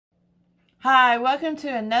Hi, welcome to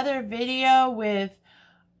another video with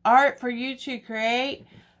art for you to create.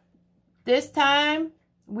 This time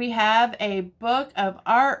we have a Book of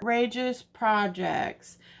Artrageous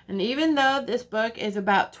Projects. And even though this book is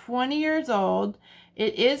about 20 years old,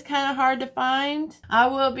 it is kind of hard to find. I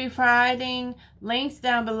will be providing links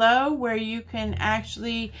down below where you can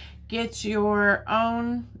actually get your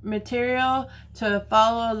own material to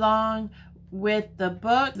follow along with the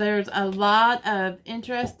book. There's a lot of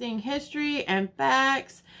interesting history and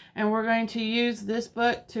facts, and we're going to use this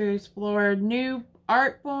book to explore new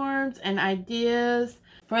art forms and ideas.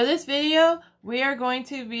 For this video, we are going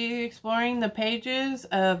to be exploring the pages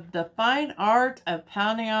of The Fine Art of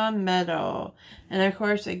Pounding on Metal. And of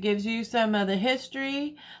course, it gives you some of the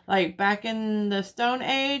history. Like back in the Stone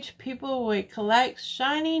Age, people would collect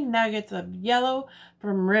shiny nuggets of yellow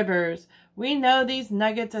from rivers. We know these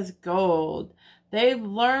nuggets as gold. They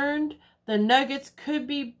learned the nuggets could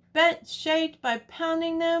be bent, shaped by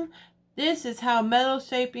pounding them. This is how metal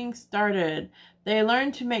shaping started. They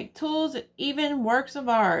learned to make tools and even works of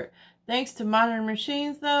art. Thanks to modern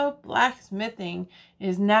machines, though, blacksmithing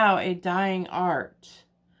is now a dying art.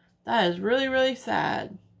 That is really, really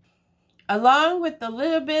sad. Along with the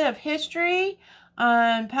little bit of history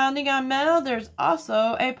on pounding on metal, there's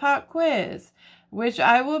also a pop quiz, which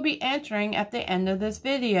I will be answering at the end of this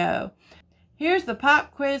video. Here's the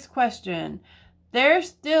pop quiz question. There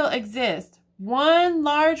still exists one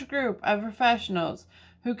large group of professionals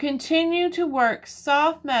who continue to work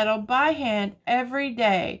soft metal by hand every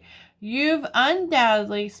day. You've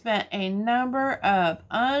undoubtedly spent a number of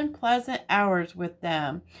unpleasant hours with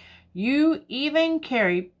them. You even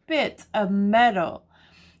carry bits of metal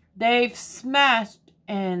they've smashed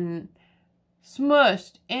and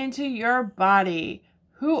smushed into your body.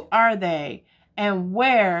 Who are they? And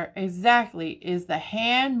where exactly is the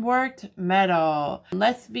hand-worked metal?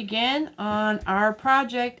 Let's begin on our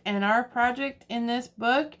project. And our project in this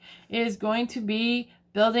book is going to be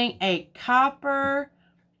building a copper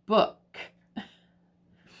book.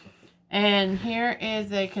 And here is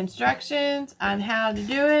the constructions on how to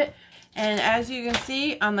do it. And as you can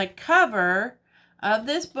see on the cover of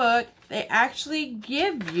this book, they actually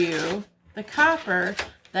give you the copper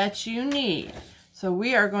that you need. So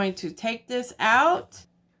we are going to take this out,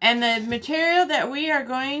 and the material that we are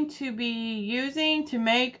going to be using to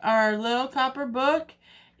make our little copper book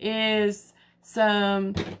is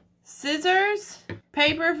some scissors,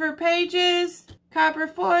 paper for pages, copper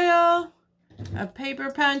foil, a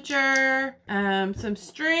paper puncher, some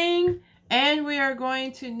string, and we are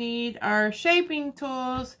going to need our shaping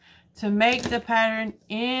tools to make the pattern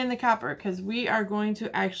in the copper, because we are going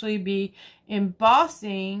to actually be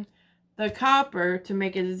embossing the copper to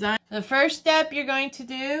make a design. The first step you're going to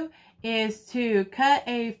do is to cut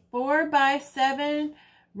a 4x7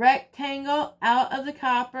 rectangle out of the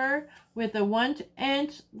copper with a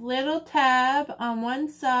 1-inch little tab on one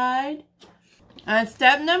side. On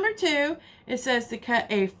step number 2, it says to cut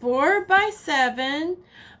a 4x7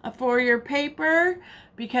 for your paper,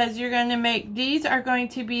 because you're going to make, these are going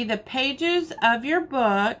to be the pages of your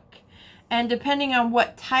book. And depending on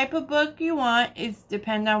what type of book you want, is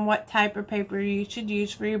depend on what type of paper you should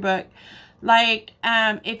use for your book. Like,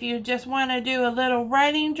 if you just want to do a little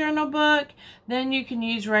writing journal book, then you can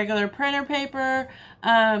use regular printer paper.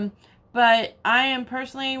 But I am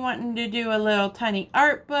personally wanting to do a little tiny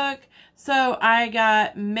art book. So I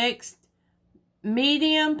got mixed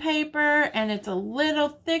medium paper, and it's a little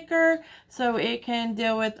thicker, so it can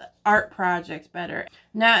deal with art projects better.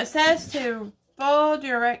 Now it says to fold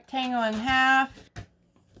your rectangle in half.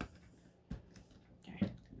 Okay.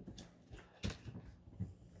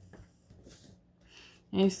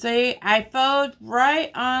 You see, I fold right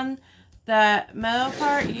on the metal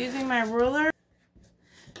part using my ruler.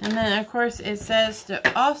 And then, of course, it says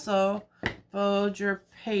to also fold your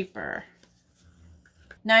paper.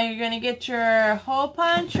 Now you're going to get your hole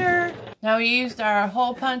puncher. Now we used our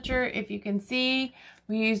hole puncher. If you can see,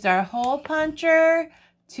 we used our hole puncher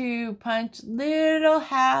to punch little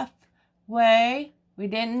halfway. We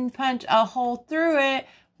didn't punch a hole through it.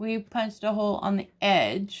 We punched a hole on the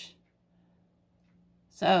edge.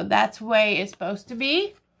 So that's the way it's supposed to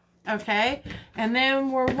be. Okay. And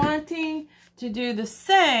then we're wanting to do the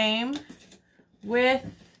same with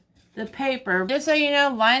the paper. Just so you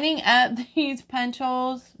know, lining up these punch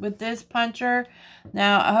holes with this puncher.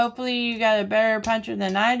 Now, hopefully you got a better puncher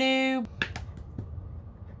than I do.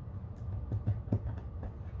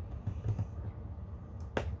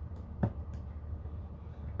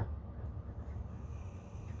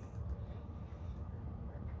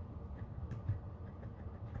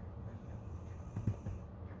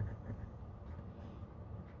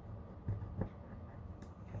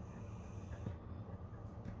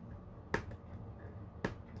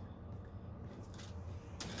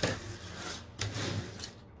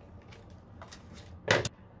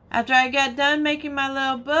 After I got done making my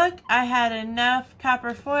little book, I had enough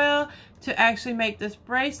copper foil to actually make this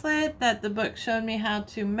bracelet that the book showed me how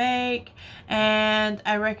to make, and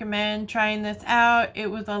I recommend trying this out.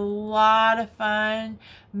 It was a lot of fun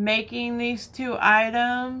making these two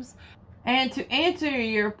items. And to answer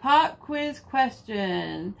your pop quiz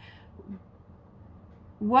question,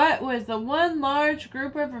 what was the one large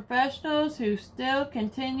group of professionals who still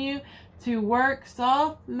continue to work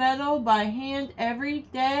soft metal by hand every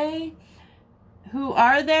day? Who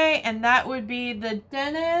are they? And that would be the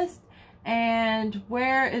dentist. And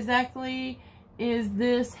where exactly is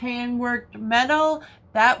this hand-worked metal?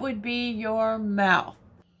 That would be your mouth.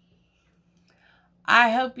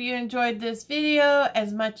 I hope you enjoyed this video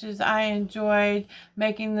as much as I enjoyed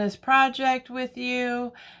making this project with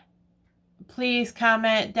you. Please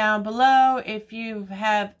comment down below if you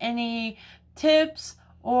have any tips,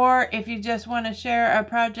 or if you just want to share a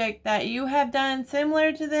project that you have done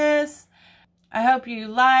similar to this. I hope you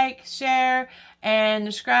like, share, and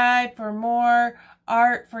subscribe for more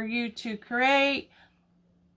art for you to create.